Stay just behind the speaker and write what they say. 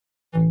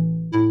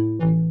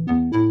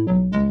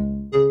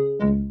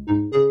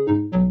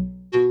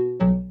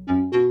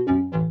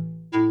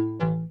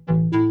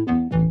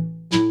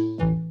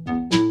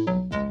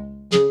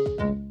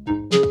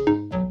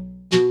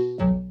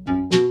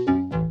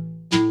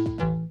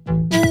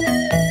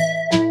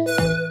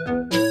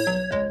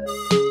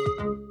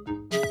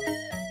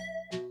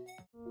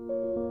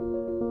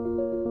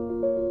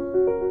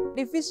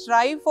basically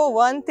strive for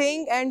one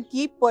thing and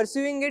keep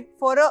pursuing it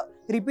for a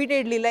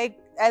repeatedly, like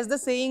as the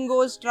saying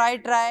goes, try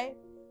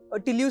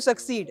till you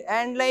succeed.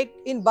 And like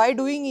by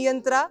doing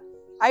e-Yantra,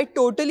 I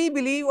totally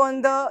believe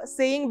on the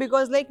saying,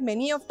 because like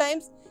many of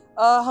times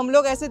हम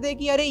लोग ऐसे थे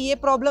कि अरे ये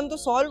problem तो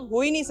solve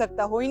हो ही नहीं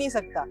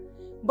सकता,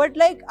 but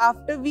like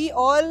after we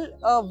all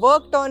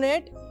worked on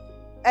it,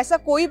 ऐसा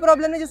कोई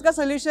problem नहीं जिसका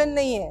solution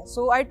नहीं है.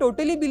 So I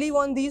totally believe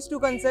on these two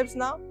concepts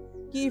now,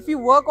 कि if you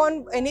work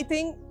on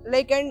anything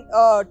like and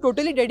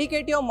totally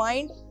dedicate your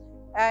mind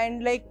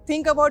and like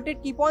think about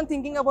it, keep on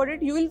thinking about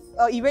it, you will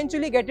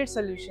eventually get its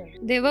solution.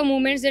 There were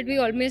moments that we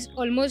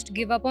almost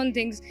give up on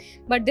things,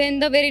 but then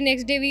the very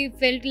next day we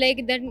felt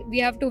like that we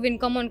have to win,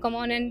 come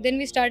on, and then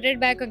we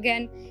started back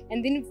again,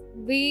 and then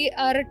we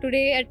are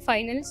today at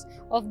finals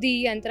of the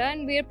e-Yantra,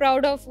 and we are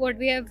proud of what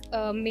we have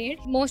made.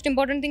 Most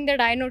important thing that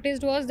I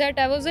noticed was that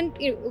I wasn't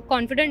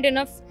confident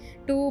enough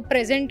to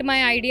present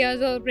my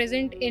ideas or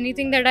present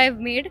anything that I've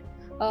made.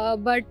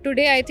 But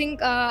today I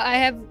think I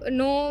have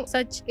no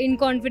such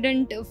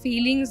inconfident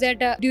feelings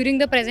that during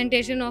the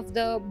presentation of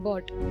the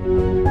bot.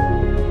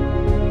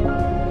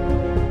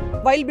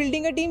 While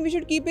building a team, we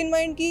should keep in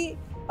mind कि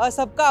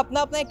सबका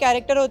अपना एक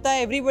character होता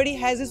है. Everybody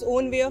has his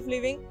own way of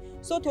living.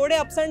 So थोड़े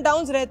ups and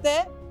downs रहते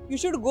हैं. You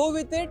should go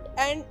with it,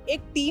 and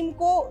एक team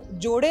को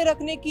जोड़े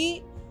रखने की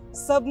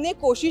सबने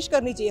कोशिश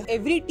करनी चाहिए.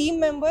 Every team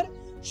member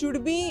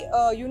should be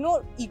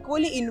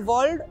equally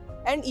involved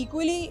and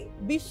equally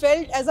be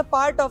felt as a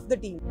part of the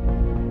team.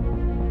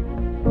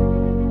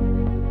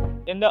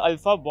 In the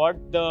alpha bot,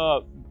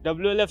 the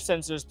WLF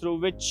sensors through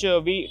which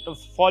we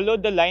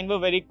followed the line were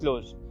very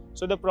close.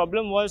 So the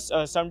problem was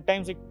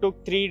sometimes it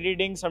took 3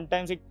 readings,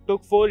 sometimes it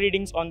took 4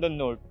 readings on the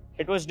node.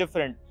 It was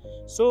different.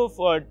 So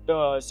for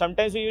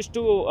sometimes we used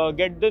to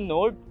get the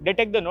node,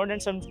 detect the node,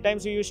 and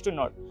sometimes we used to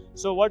not.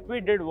 So what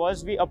we did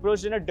was we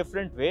approached in a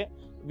different way.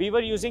 We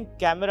were using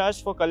cameras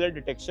for color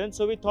detection,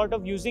 so we thought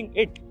of using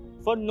it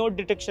for node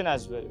detection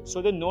as well.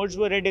 So the nodes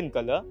were red in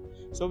color.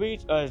 So we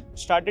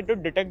started to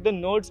detect the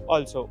nodes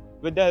also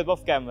with the help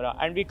of camera,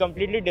 and we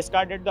completely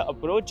discarded the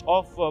approach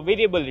of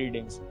variable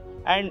readings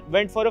and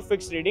went for a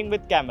fixed reading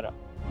with camera.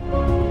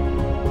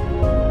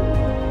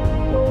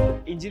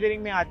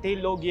 Engineering में आते ही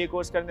लोग ये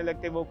course करने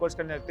लगते हैं, वो course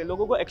करने लगते हैं,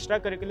 लोगों को एक्स्ट्रा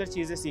करिकुलर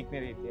चीज़ें सीखने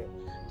रहती है.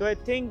 तो I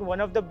think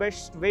one of the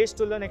best ways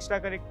to learn extra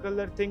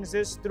curricular things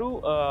is through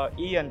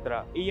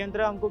e-Yantra.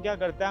 e-Yantra हमको क्या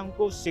करता है,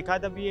 हमको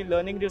सिखाता भी है,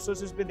 लर्निंग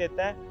रिसोर्सेज भी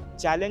देता है,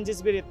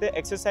 challenges भी रहते हैं,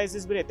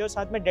 exercises भी रहते हैं, और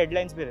साथ में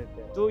deadlines भी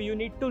रहते हैं. तो you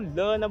need to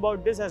learn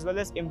about this as well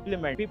as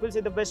implement. People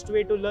say the best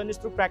way to learn is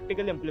through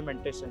practical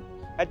implementation.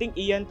 I think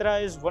e-Yantra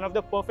is one of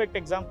the perfect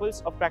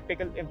examples of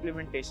practical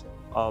implementation.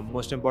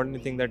 Most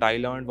important thing that I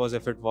learned was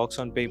if it works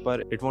on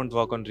paper, it won't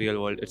work on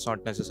real world. It's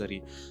not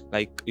necessary.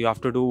 Like you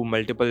have to do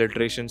multiple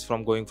iterations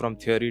from going from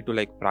theory to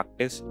like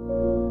practice.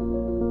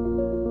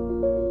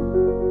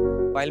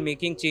 While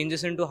making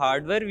changes into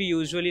hardware, we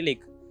usually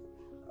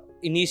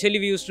initially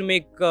we used to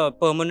make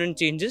permanent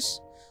changes.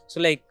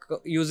 So like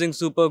using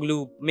super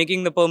glue,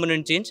 making the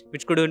permanent change,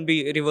 which couldn't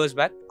be reversed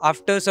back.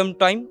 After some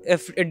time,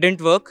 if it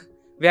didn't work,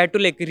 we had to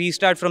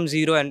restart from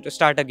zero and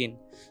start again.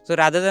 So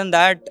rather than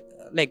that,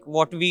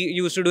 what we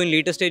used to do in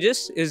later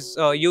stages is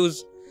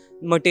use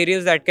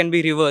materials that can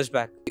be reversed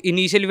back.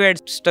 Initially we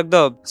had stuck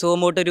the servo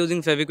motor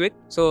using Fevikwik.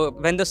 So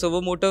when the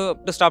servo motor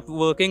stopped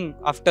working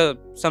after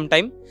some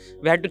time,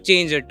 we had to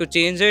change it. To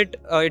change it,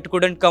 it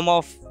couldn't come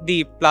off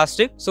the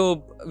plastic.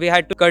 So we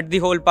had to cut the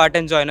whole part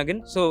and join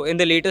again. So in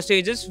the later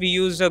stages, we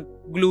used a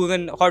glue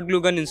gun, hot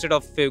glue gun instead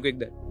of Fevikwik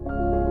there.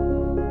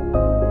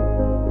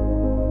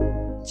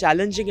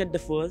 Challenging at the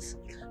first,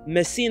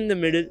 messy in the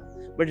middle,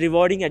 but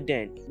rewarding at the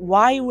end.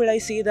 Why would I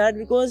say that?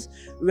 Because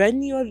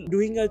when you are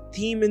doing a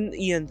theme in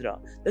e-Yantra,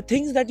 the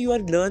things that you are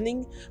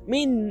learning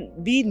may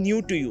be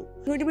new to you.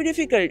 It's going to be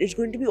difficult, it's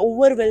going to be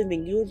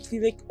overwhelming. You will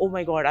feel like, oh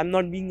my god, I'm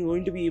not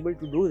going to be able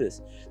to do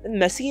this. Then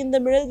messy in the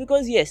middle,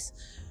 because yes,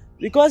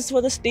 because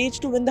for the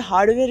stage 2, when the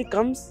hardware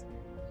comes,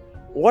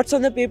 what's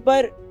on the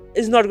paper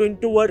is not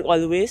going to work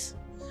always.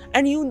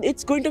 And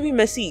it's going to be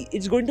messy,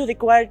 it's going to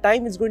require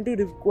time, it's going to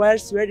require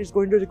sweat, it's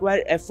going to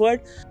require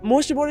effort.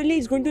 Most importantly,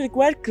 it's going to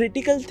require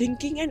critical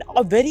thinking and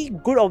a very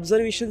good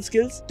observation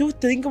skills to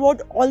think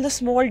about all the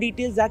small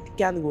details that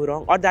can go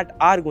wrong or that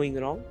are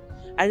going wrong.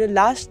 And the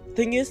last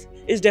thing is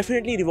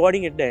definitely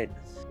rewarding at the end.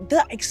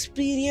 The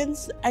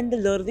experience and the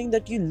learning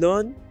that you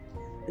learn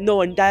in the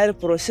entire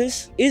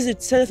process is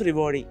itself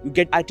rewarding. You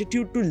get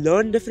attitude to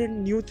learn different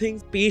new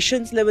things,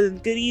 patience level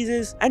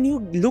increases, and you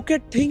look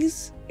at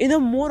things in a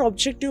more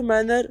objective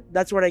manner.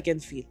 That's what I can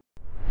feel.